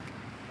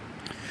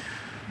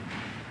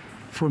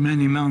for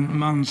many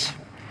months,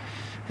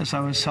 as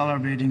I was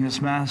celebrating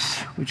this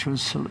Mass, which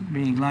was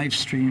being live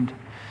streamed,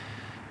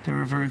 there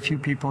were very few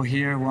people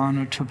here, 1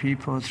 or 2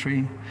 people,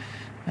 3.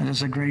 And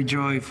it's a great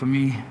joy for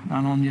me,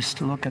 not only just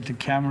to look at the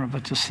camera,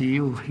 but to see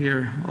you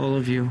here, all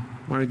of you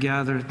who are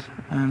gathered.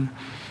 And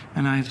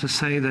I have to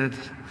say that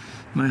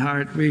my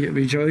heart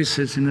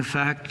rejoices in the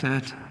fact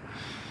that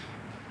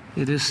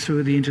it is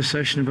through the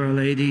intercession of Our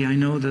Lady. I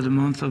know that the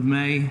month of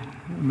May,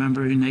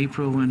 remember in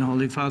April when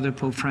Holy Father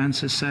Pope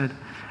Francis said,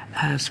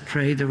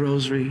 pray the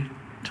Rosary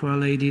to Our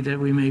Lady that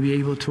we may be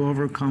able to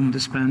overcome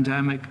this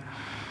pandemic.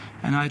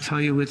 And I tell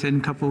you, within a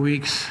couple of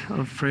weeks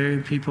of prayer,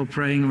 people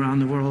praying around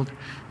the world,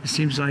 it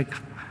seems like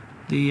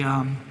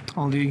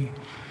all the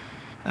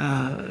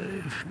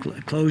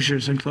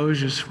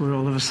closures were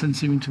all of a sudden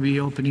seeming to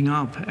be opening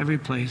up every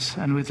place.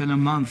 And within a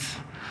month,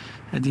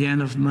 at the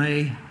end of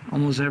May,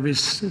 almost every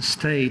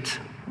state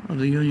of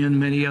the Union,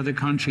 many other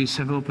countries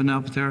have opened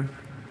up their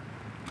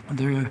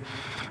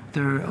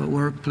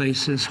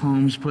workplaces,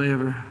 homes,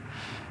 whatever.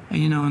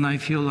 And I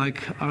feel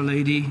like Our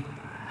Lady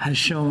has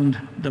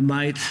shown the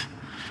might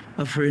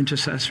of her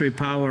intercessory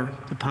power,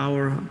 the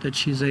power that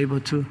she's able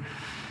to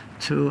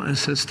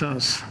assist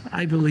us.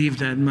 I believe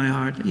that in my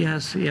heart.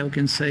 Yes, I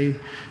can say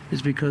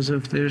it's because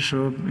of this,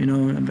 or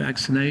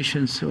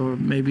vaccinations, or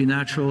maybe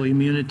natural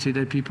immunity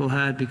that people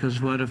had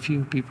because a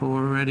few people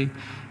were already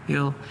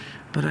ill.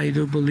 But I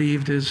do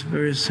believe there's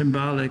very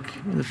symbolic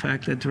the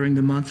fact that during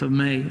the month of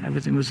May,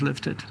 everything was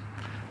lifted.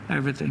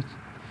 Everything.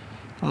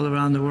 All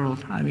around the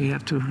world. We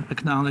have to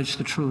acknowledge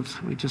the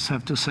truth. We just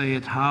have to say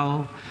it,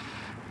 how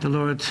the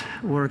Lord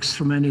works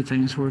through many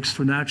things, works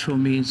through natural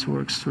means,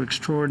 works through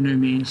extraordinary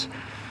means.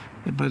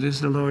 But is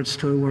the Lord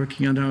still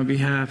working on our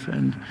behalf?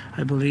 And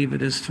I believe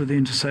it is through the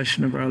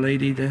intercession of Our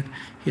Lady that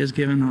He has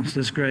given us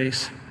this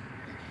grace.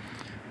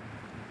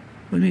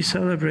 When we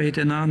celebrate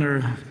and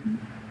honor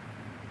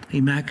the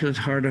Immaculate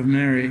Heart of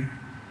Mary,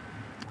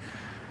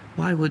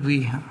 why would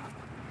we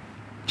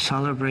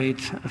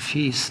celebrate a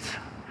feast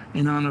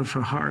in honor of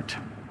her heart?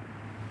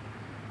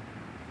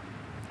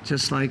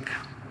 Just like,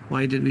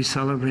 why did we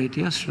celebrate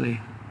yesterday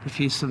the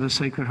Feast of the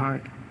Sacred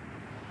Heart?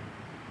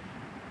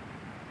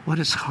 What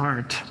is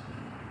heart?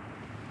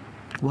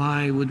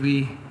 Why would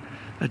we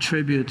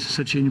attribute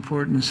such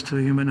importance to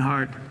the human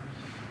heart?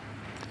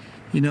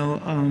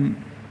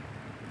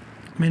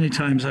 Many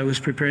times I was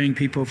preparing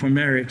people for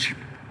marriage,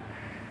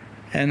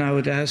 and I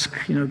would ask,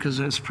 because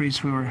as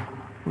priests we were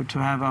to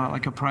have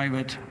a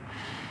private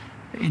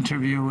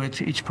interview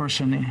with each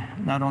person,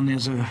 not only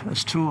as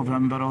 2 of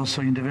them, but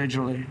also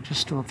individually,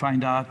 just to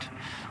find out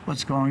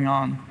what's going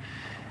on.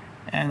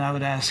 And I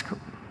would ask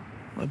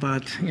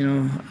about,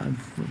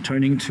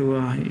 turning to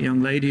a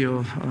young lady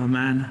or a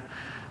man,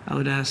 I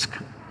would ask,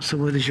 so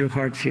what does your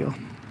heart feel?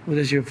 What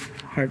does your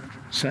heart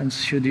sense?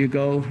 Should you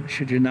go?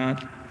 Should you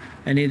not?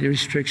 Any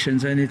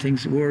restrictions, anything,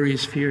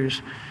 worries,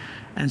 fears?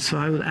 And so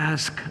I would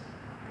ask,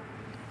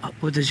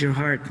 what does your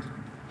heart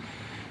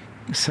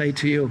say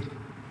to you?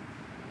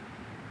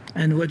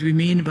 And what we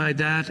mean by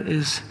that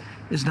is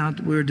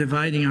not we're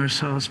dividing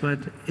ourselves, but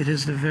it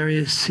is the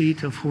very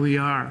seat of who we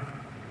are,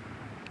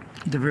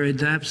 the very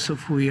depths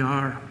of who we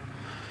are.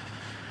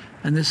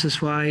 And this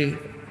is why,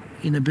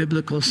 in a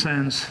biblical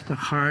sense, the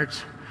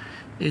heart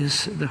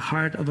is the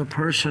heart of a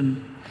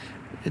person.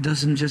 It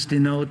doesn't just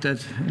denote that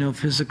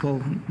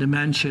physical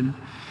dimension,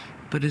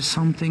 but it's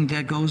something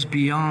that goes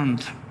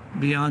beyond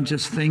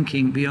just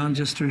thinking, beyond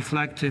just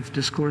reflective,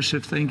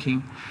 discursive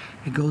thinking.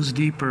 It goes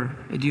deeper.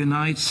 It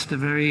unites the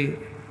very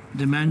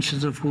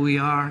dimensions of who we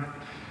are,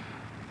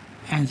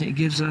 and it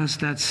gives us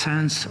that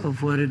sense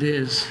of what it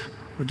is,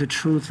 what the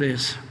truth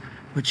is,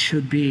 what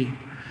should be.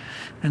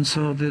 And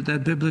so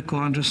that biblical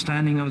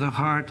understanding of the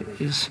heart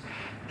is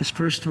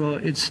first of all,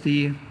 it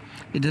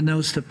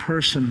denotes the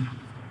person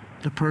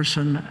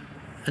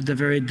at the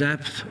very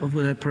depth of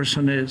what that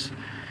person is.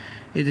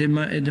 It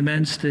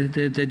demands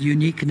the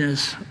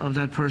uniqueness of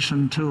that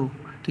person too,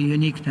 the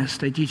uniqueness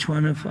that each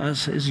one of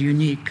us is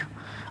unique,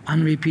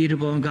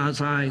 unrepeatable in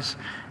God's eyes.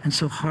 And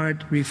so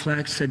heart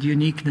reflects that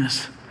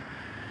uniqueness.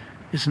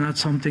 It's not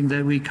something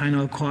that we kind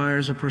of acquire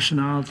as a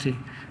personality,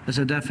 as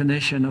a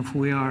definition of who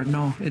we are.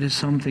 No, it is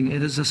something.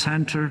 It is the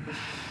center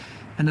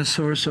and the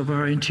source of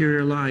our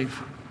interior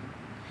life.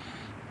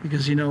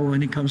 Because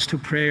when it comes to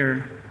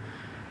prayer,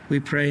 we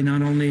pray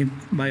not only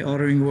by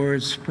uttering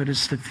words, but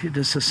it's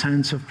a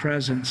sense of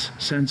presence,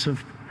 sense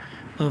of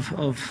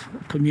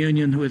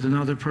communion with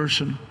another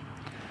person,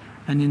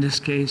 and in this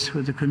case,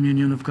 with the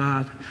communion of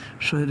God.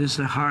 So it is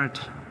the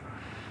heart.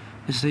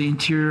 It's the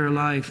interior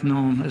life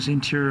known as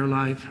interior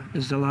life.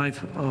 It's the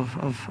life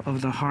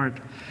of the heart.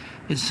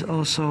 It's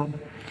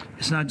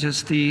not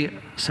just the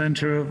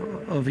center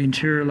of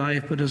interior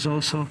life, but it's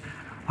also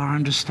our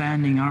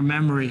understanding, our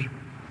memory.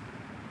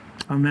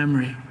 Our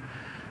memory.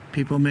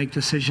 People make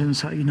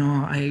decisions, I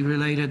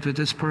related with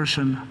this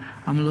person.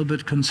 I'm a little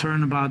bit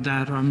concerned about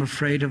that, or I'm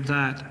afraid of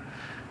that.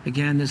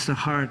 Again, it's the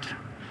heart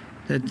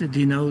that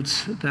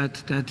denotes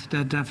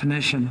that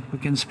definition. We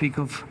can speak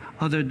of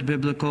other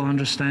biblical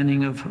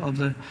understanding of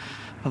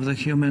of the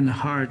human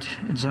heart.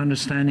 It's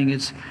understanding.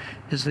 It's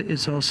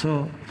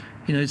also,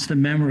 it's the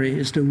memory.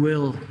 It's the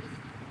will.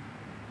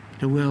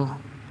 The will.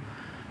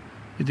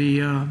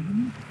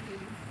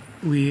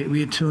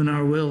 We attune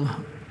our will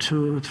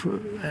to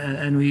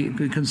and we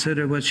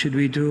consider what should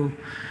we do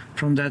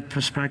from that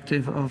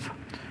perspective of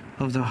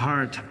the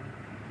heart.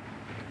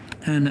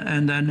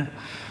 And then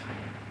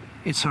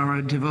it's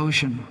our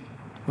devotion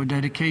or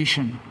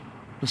dedication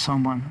to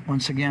someone.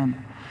 Once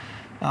again,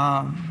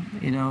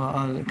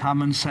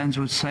 common sense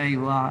would say,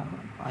 well,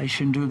 I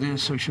shouldn't do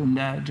this or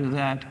shouldn't do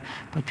that.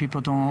 But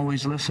people don't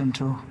always listen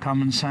to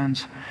common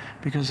sense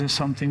because there's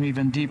something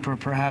even deeper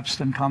perhaps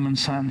than common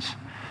sense.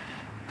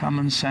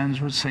 Common sense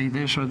would say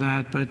this or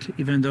that, but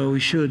even though we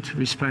should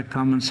respect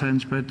common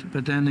sense, but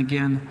then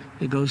again,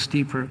 it goes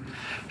deeper.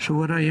 So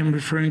what I am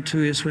referring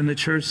to is when the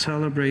church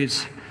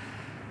celebrates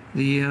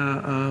the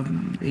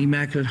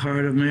Immaculate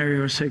Heart of Mary,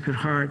 or Sacred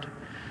Heart,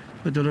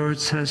 what the Lord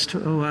says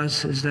to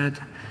us is that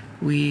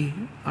we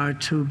are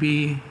to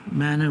be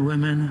men and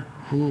women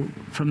who,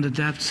 from the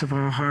depths of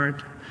our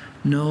heart,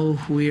 know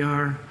who we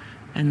are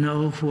and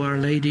know who Our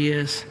Lady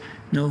is,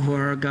 know who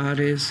our God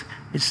is.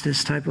 It's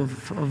this type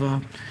of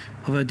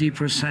a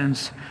deeper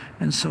sense.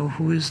 And so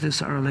who is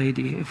this Our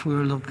Lady? If we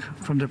look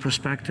from the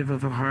perspective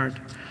of a heart,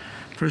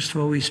 first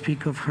of all, we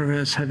speak of her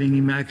as having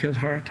Immaculate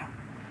Heart.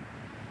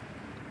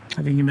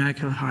 Having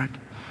Immaculate Heart.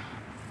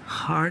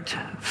 Heart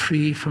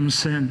free from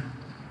sin.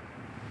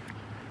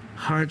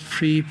 Heart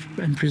free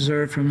and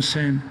preserved from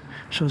sin.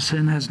 So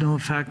sin has no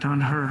effect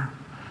on her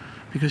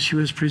because she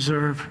was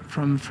preserved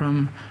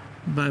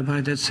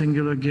by that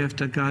singular gift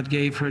that God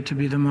gave her to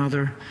be the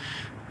mother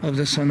of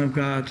the Son of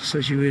God. So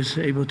she was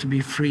able to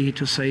be free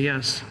to say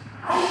yes.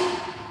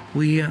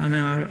 We, on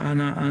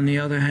the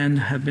other hand,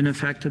 have been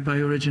affected by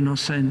original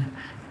sin.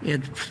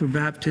 Yet through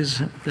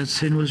baptism, that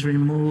sin was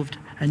removed,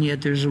 and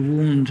yet there's a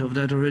wound of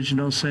that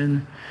original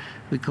sin.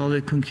 We call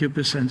it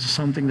concupiscence,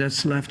 something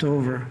that's left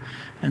over.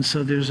 And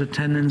so there's a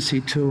tendency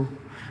to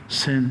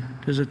sin.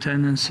 There's a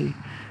tendency,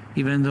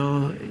 even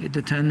though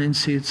the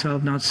tendency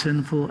itself not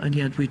sinful, and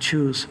yet we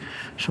choose.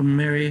 So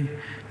Mary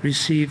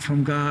received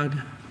from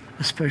God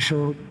a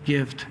special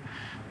gift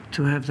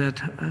to have that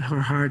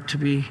her heart to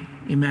be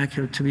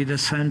immaculate, to be the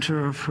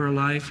center of her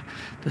life,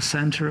 the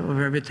center of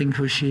everything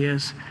who she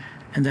is,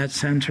 and that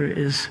center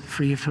is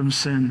free from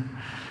sin.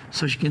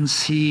 So she can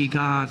see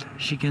God.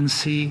 She can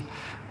see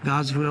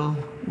God's will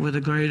with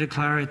a greater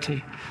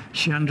clarity.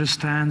 She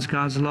understands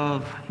God's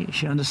love.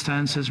 She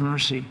understands His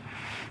mercy.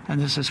 And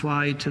this is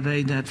why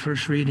today that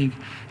first reading,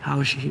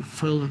 how she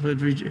filled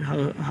with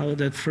how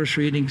that first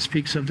reading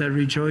speaks of that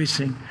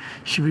rejoicing.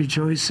 She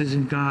rejoices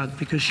in God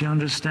because she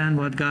understands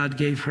what God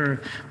gave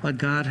her, what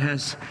God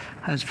has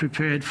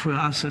prepared for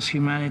us as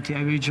humanity.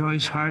 I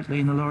rejoice heartily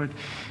in the Lord.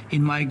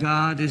 In my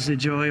God is the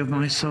joy of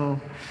my soul,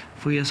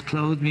 for He has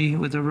clothed me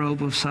with the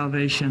robe of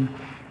salvation.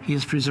 He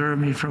has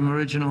preserved me from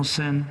original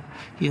sin.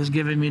 He has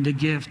given me the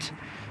gift,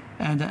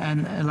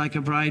 and like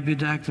a bride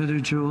bedecked with her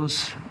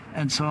jewels,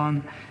 and so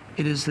on.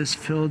 It is this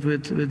filled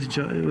with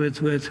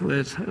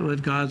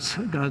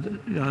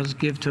God's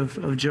gift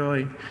of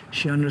joy.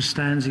 She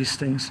understands these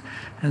things,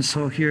 and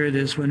so here it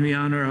is. When we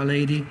honor Our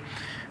Lady,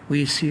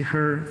 we see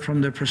her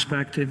from the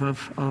perspective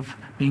of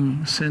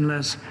being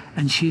sinless,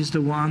 and she's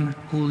the one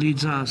who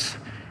leads us.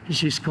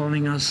 She's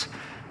calling us.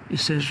 It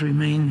says,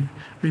 remain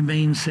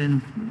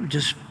sin.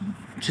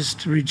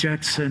 Just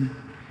reject sin.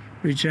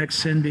 Reject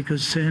sin,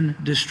 because sin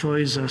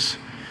destroys us,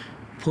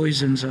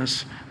 poisons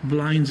us,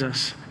 blinds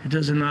us. It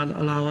does not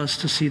allow us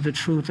to see the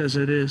truth as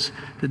it is,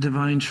 the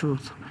divine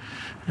truth.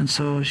 And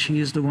so she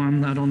is the one,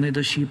 not only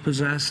does she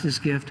possess this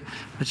gift,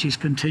 but she's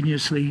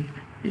continuously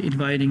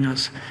inviting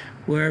us.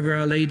 Wherever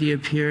Our Lady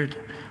appeared,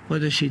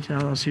 what does she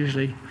tell us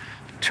usually?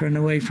 Turn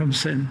away from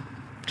sin.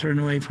 Turn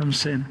away from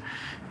sin.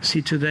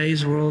 See,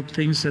 today's world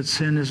thinks that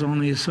sin is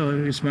only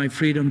it's my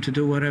freedom to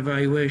do whatever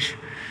I wish.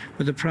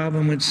 But the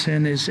problem with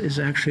sin is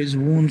actually it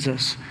wounds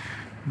us,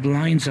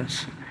 blinds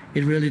us.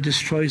 It really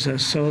destroys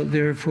us. So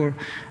therefore,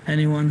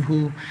 anyone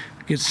who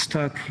gets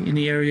stuck in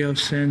the area of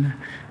sin,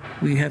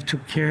 we have to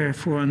care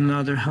for one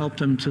another, help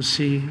them to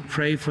see,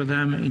 pray for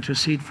them,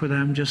 intercede for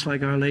them, just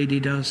like Our Lady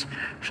does,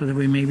 so that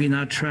we may be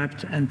not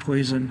trapped and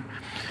poisoned.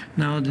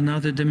 Now,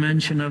 another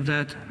dimension of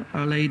that,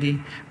 Our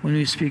Lady, when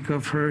we speak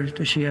of her,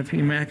 does she have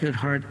Immaculate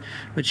Heart,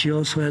 but she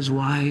also has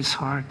wise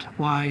heart,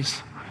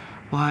 wise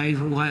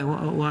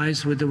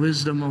with the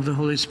wisdom of the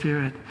Holy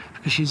Spirit,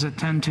 because she's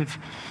attentive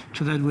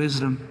to that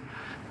wisdom.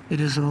 It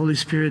is the Holy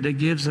Spirit that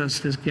gives us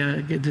this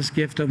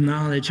gift of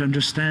knowledge,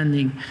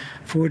 understanding,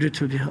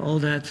 fortitude, all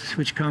that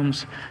which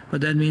comes.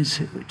 But that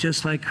means,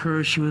 just like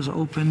her, she was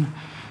open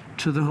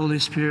to the Holy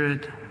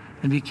Spirit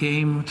and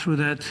became, through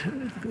that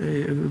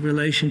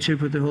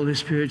relationship with the Holy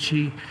Spirit,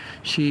 she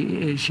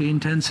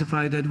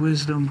intensified that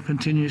wisdom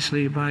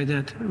continuously by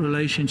that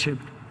relationship.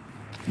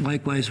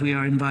 Likewise, we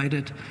are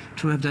invited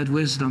to have that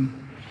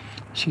wisdom.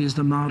 She is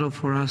the model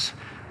for us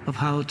of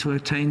how to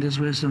attain this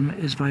wisdom,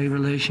 is by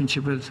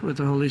relationship with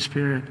the Holy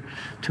Spirit,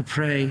 to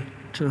pray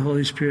to the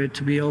Holy Spirit,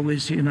 to be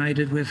always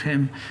united with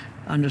Him,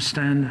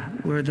 understand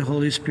where the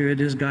Holy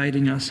Spirit is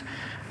guiding us.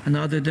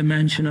 Another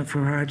dimension of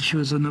her heart, she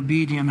was an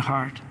obedient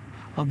heart.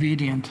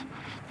 Obedient.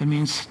 It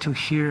means to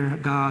hear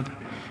God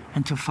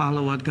and to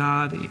follow what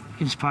God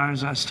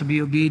inspires us, to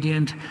be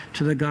obedient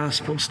to the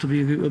Gospels, to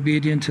be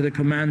obedient to the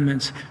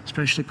commandments,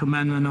 especially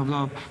commandment of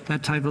love.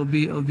 That type of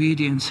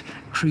obedience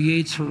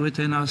creates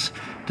within us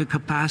the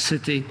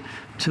capacity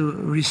to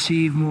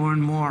receive more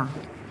and more.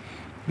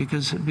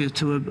 Because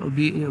to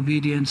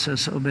obedience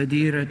as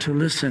obedire, to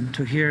listen,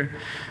 to hear.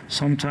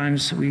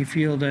 Sometimes we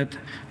feel that,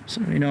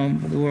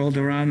 the world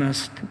around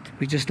us,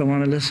 we just don't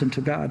want to listen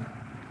to God.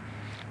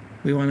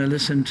 We want to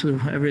listen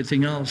to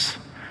everything else.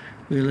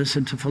 We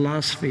listen to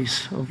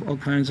philosophies of all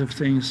kinds of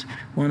things.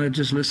 Want to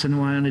just listen,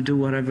 want to do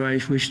whatever I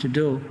wish to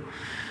do.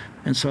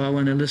 And so I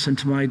want to listen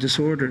to my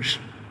disorders.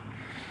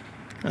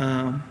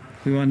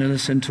 We want to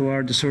listen to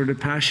our disordered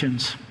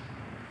passions.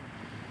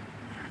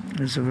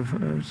 There's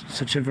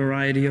such a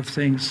variety of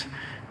things,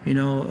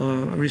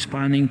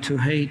 responding to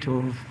hate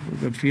or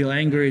feel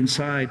anger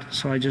inside.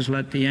 So I just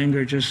let the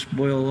anger just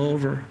boil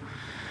over.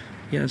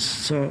 Yes,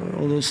 so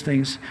all those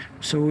things.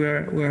 So we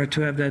are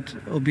to have that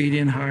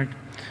obedient heart.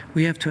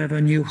 We have to have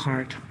a new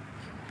heart.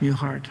 New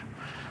heart.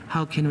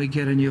 How can we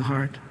get a new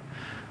heart?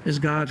 It's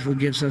God who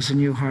gives us a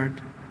new heart.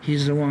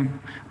 He's the one.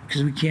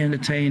 Because we can't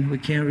attain, we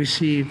can't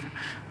receive.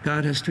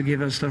 God has to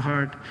give us the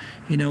heart.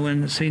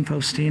 When St.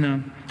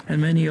 Faustina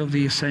and many of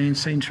the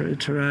saints, St.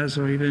 Therese,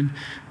 or even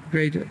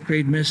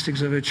great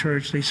mystics of the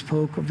church, they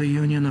spoke of the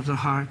union of the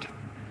heart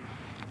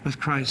with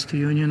Christ, the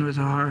union with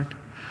the heart,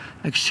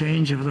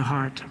 exchange of the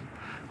heart,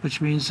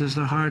 which means it's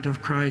the heart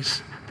of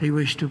Christ they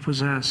wish to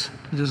possess,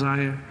 to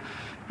desire.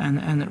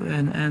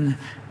 And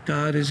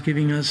God is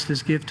giving us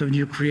this gift of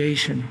new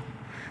creation.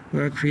 We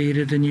are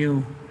created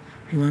anew.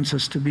 He wants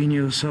us to be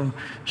new. So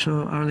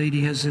Our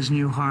Lady has this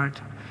new heart,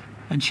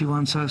 and she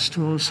wants us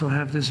to also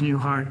have this new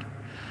heart.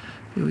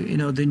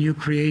 The new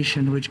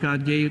creation which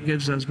God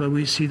gives us, but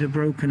we see the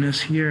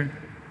brokenness here.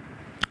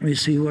 We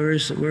see where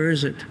is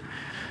it?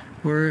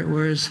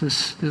 Where is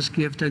this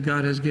gift that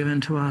God has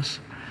given to us?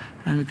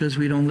 And because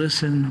we don't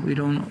listen,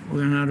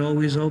 we're not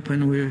always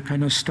open. We're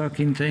kind of stuck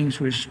in things.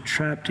 We're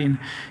trapped in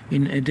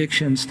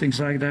addictions, things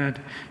like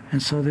that.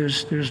 And so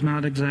there's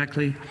not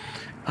exactly,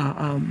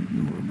 that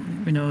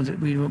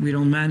we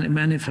don't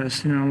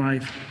manifest in our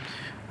life.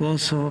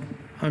 Also,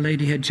 Our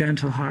Lady had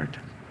gentle heart,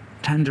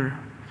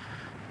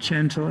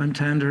 gentle and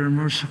tender and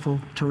merciful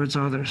towards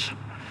others.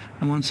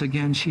 And once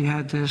again, she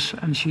had this,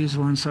 and she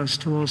wants us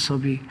to also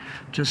be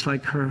just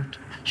like her.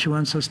 She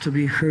wants us to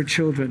be her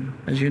children.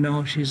 As you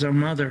know, she's our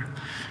mother.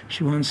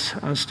 She wants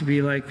us to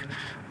be like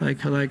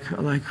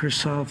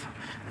herself,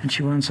 and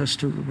she wants us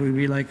to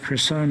be like her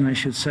son, I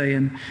should say.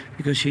 And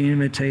because she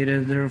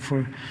imitated,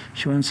 therefore,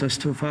 she wants us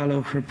to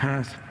follow her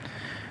path.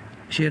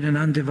 She had an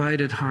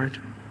undivided heart.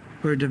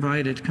 We're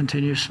divided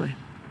continuously.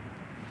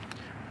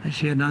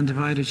 She had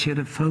undivided. She had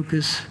a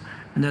focus,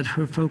 and that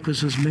her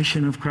focus was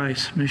mission of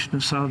Christ, mission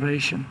of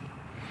salvation.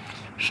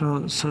 So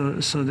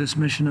this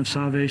mission of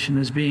salvation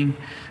is being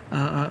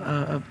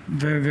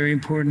very, very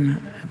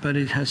important, but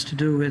it has to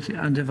do with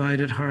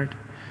undivided heart,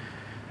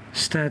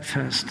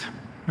 steadfast,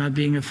 not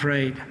being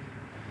afraid,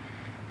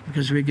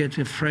 because we get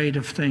afraid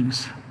of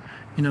things.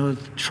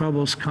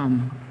 Troubles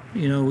come.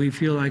 We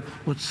feel like,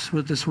 what's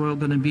this world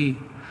going to be?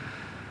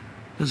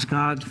 Does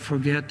God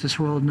forget this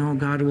world? No,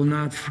 God will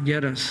not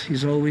forget us.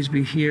 He's always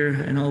be here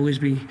and always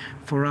be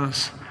for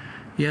us.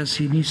 Yes,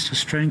 He needs to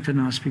strengthen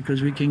us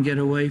because we can get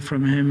away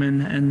from Him,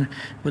 and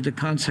with the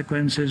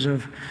consequences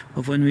of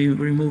when we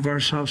remove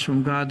ourselves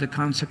from God, the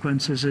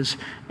consequences is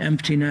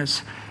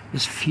emptiness,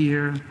 is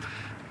fear,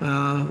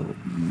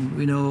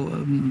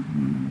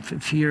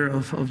 fear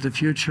of the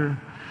future.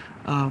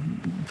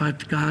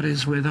 But God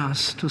is with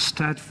us.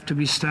 To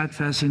be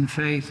steadfast in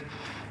faith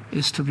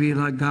is to be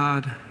like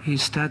God.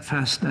 He's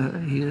steadfast.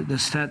 The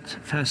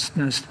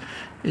steadfastness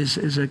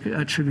is an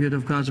attribute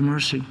of God's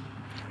mercy,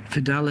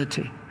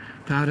 fidelity.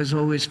 God is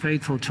always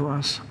faithful to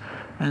us,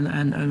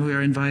 and we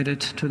are invited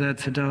to that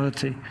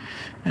fidelity.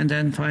 And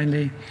then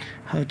finally,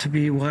 how to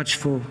be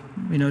watchful.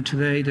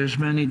 Today there's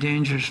many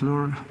dangers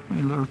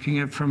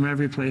lurking from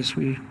every place.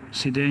 We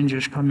see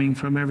dangers coming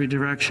from every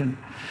direction,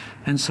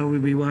 and so we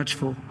be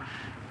watchful.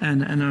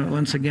 And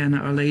once again,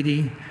 Our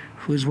Lady,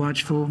 who is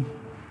watchful,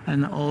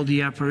 and all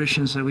the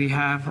apparitions that we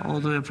have, all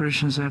the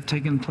apparitions that have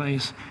taken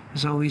place,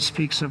 always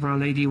speaks of Our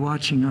Lady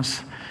watching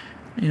us,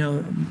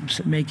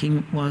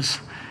 making us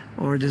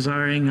or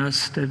desiring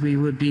us that we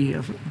would be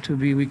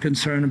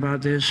concerned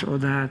about this or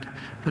that,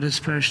 but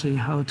especially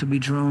how to be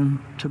drawn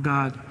to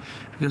God.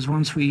 Because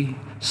once we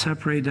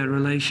separate that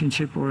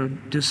relationship or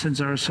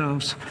distance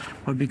ourselves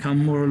or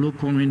become more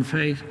lukewarm in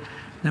faith,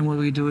 then what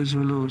we do is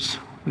we lose.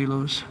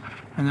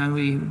 And then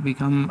we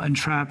become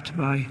entrapped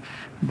by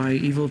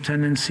evil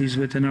tendencies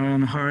within our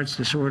own hearts,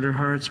 disordered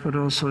hearts, but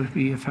also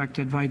be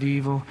affected by the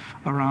evil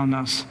around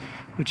us,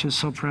 which is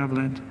so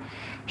prevalent.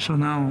 So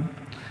now,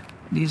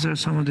 these are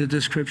some of the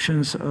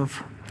descriptions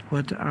of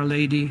what Our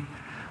Lady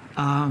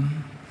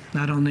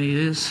not only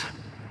is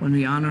when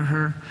we honor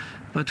her,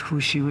 but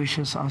who she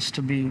wishes us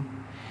to be.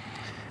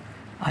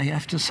 I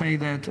have to say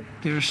that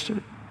there's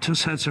two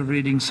sets of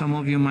readings. Some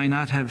of you might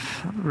not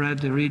have read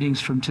the readings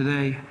from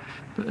today,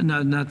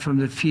 not from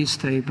the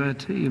feast day,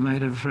 but you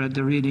might have read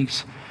the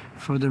readings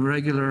for the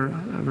regular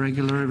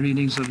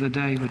readings of the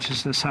day, which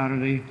is the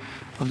Saturday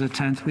of the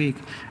 10th week.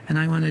 And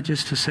I wanted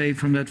just to say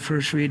from that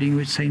first reading,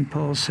 which St.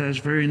 Paul says,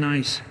 very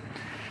nice,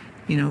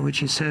 which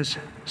he says,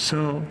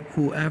 so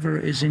whoever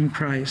is in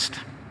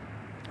Christ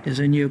is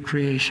a new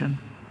creation.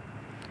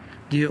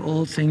 The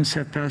old things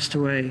have passed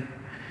away.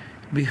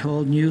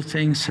 Behold, new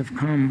things have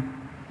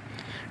come.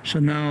 So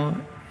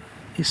now,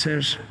 he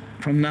says,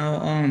 from now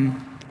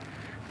on,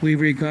 we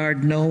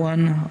regard no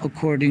one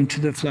according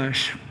to the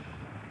flesh.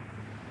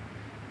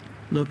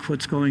 Look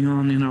what's going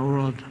on in our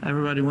world.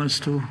 Everybody wants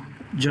to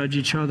judge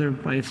each other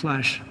by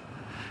flesh,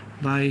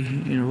 by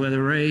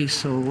whether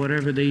race or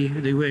whatever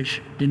they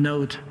wish,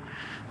 denote.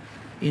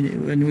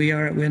 When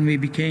we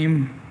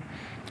became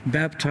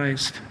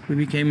baptized, we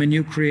became a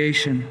new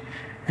creation,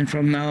 and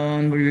from now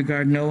on we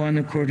regard no one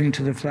according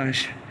to the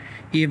flesh,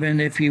 even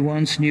if he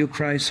once knew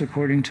Christ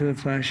according to the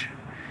flesh.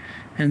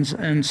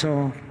 And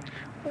so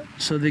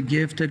the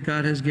gift that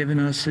God has given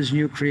us as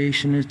new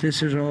creation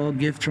this is all a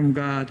gift from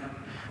God,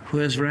 who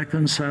has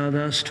reconciled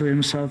us to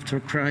himself through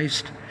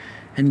Christ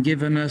and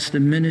given us the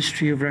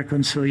ministry of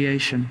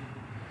reconciliation.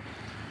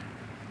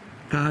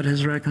 God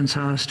has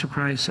reconciled us to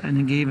Christ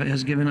and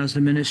has given us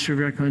the ministry of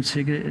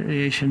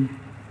reconciliation.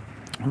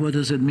 What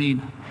does it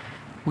mean?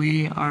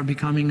 We are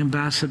becoming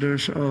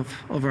ambassadors of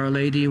Our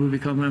Lady. We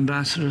become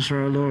ambassadors of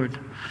our Lord,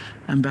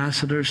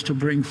 ambassadors to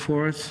bring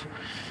forth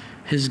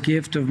his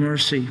gift of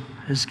mercy,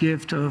 his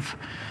gift of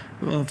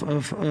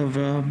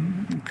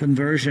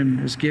conversion,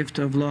 his gift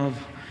of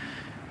love.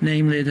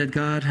 Namely, that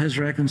God has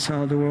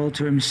reconciled the world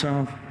to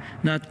himself,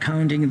 not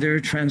counting their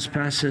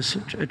trespasses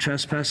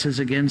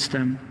against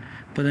them,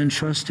 but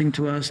entrusting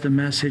to us the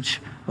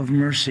message of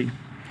mercy,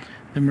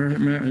 the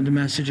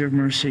message of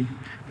mercy,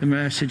 the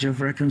message of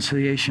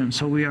reconciliation.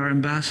 So we are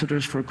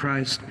ambassadors for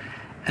Christ.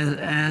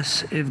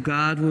 As if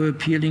God were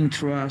appealing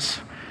through us,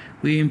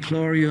 we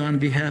implore you on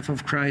behalf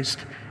of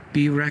Christ,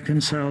 be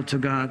reconciled to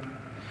God.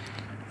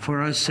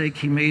 For our sake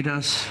he made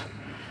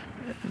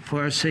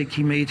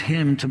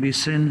him to be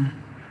sin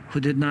who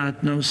did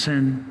not know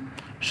sin,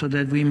 so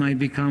that we might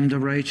become the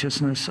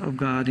righteousness of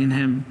God in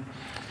him.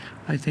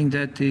 I think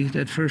that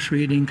that first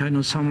reading kind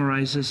of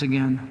summarizes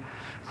again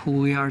who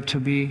we are to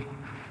be,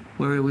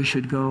 where we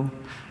should go.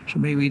 So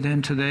may we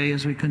then today,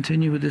 as we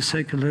continue with the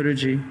sacred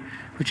liturgy,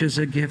 which is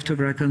a gift of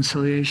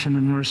reconciliation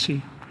and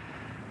mercy,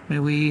 may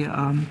we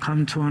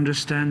come to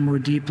understand more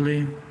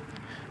deeply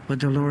what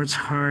the Lord's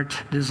heart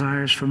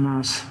desires from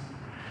us,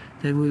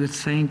 that we would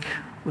think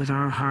with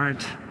our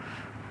heart,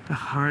 the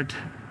heart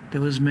that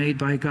was made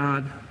by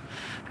God,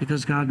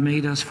 because God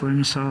made us for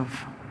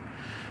himself,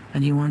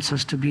 and he wants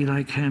us to be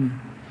like him.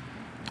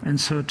 And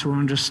so to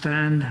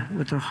understand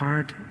with the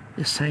heart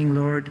is saying,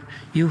 Lord,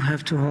 you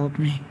have to help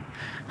me.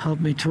 Help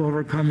me to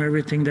overcome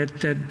everything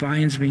that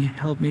binds me.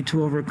 Help me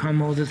to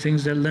overcome all the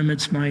things that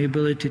limits my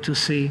ability to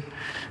see.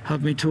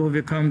 Help me to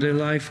overcome the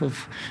life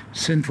of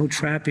sinful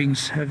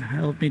trappings.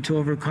 Help me to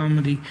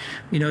overcome the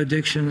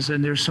addictions,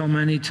 and there's so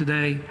many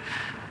today.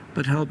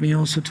 But help me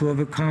also to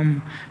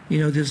overcome,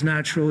 this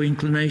natural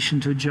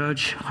inclination to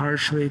judge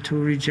harshly, to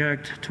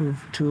reject, to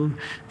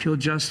feel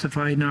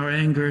justified in our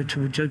anger,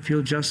 to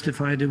feel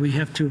justified that we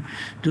have to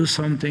do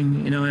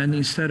something, and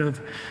instead of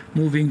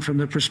moving from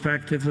the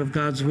perspective of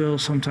God's will,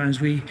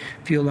 sometimes we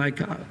feel like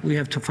we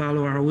have to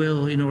follow our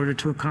will in order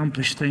to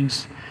accomplish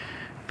things.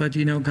 But,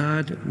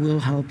 God will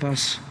help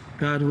us.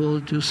 God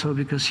will do so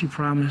because he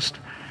promised.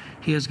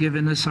 He has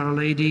given us Our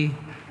Lady,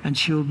 and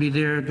she will be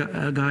there,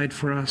 a guide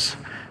for us.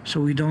 So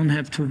we don't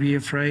have to be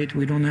afraid.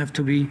 We don't have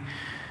to be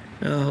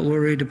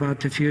worried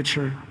about the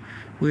future.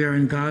 We are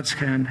in God's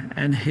hand,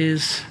 and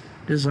his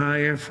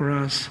desire for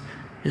us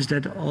is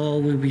that all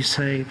will be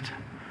saved,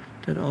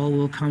 that all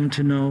will come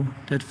to know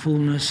that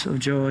fullness of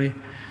joy,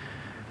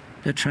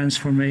 that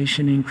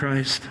transformation in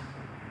Christ,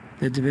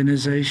 the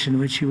divinization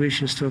which he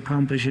wishes to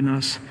accomplish in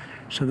us,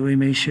 so that we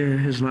may share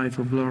his life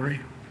of glory.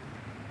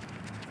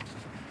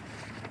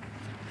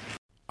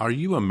 Are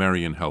you a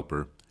Marian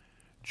helper?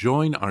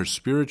 Join our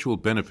Spiritual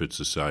Benefit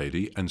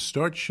Society and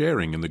start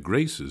sharing in the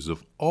graces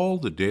of all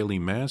the daily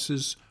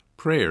masses,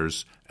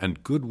 prayers,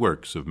 and good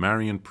works of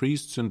Marian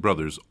priests and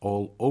brothers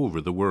all over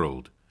the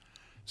world.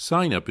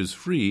 Sign up is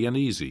free and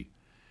easy.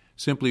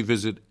 Simply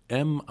visit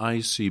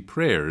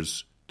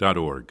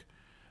micprayers.org.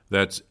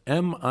 That's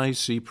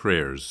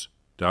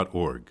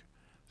micprayers.org.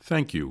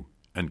 Thank you,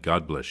 and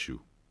God bless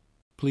you.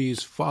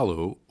 Please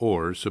follow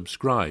or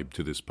subscribe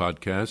to this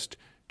podcast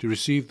to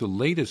receive the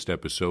latest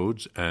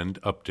episodes and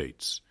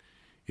updates.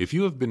 If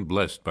you have been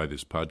blessed by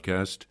this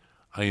podcast,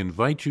 I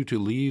invite you to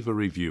leave a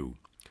review.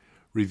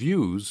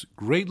 Reviews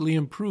greatly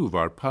improve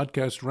our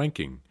podcast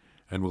ranking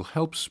and will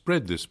help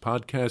spread this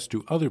podcast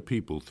to other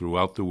people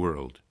throughout the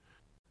world.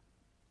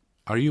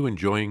 Are you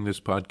enjoying this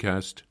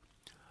podcast?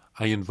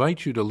 I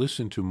invite you to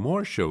listen to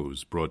more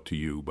shows brought to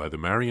you by the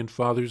Marian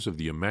Fathers of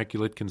the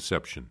Immaculate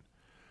Conception.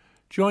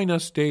 Join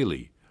us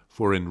daily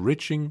for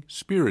enriching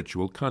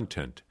spiritual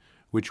content,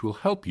 which will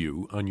help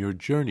you on your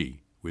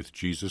journey with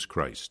Jesus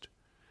Christ.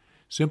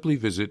 Simply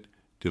visit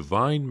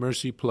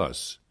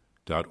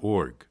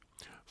DivineMercyPlus.org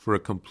for a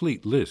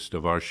complete list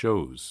of our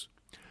shows.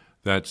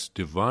 That's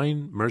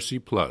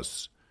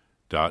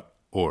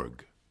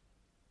DivineMercyPlus.org.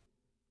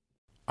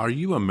 Are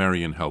you a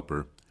Marian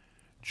helper?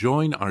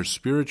 Join our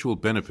Spiritual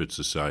Benefit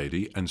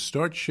Society and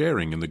start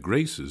sharing in the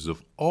graces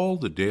of all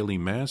the daily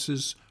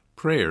masses,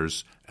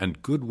 prayers,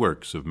 and good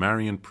works of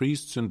Marian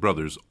priests and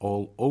brothers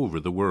all over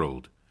the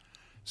world.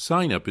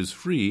 Sign up is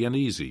free and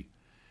easy.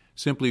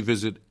 Simply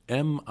visit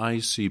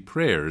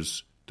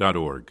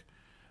micprayers.org.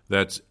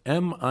 That's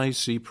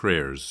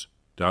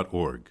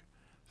micprayers.org.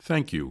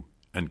 Thank you,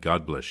 and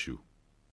God bless you.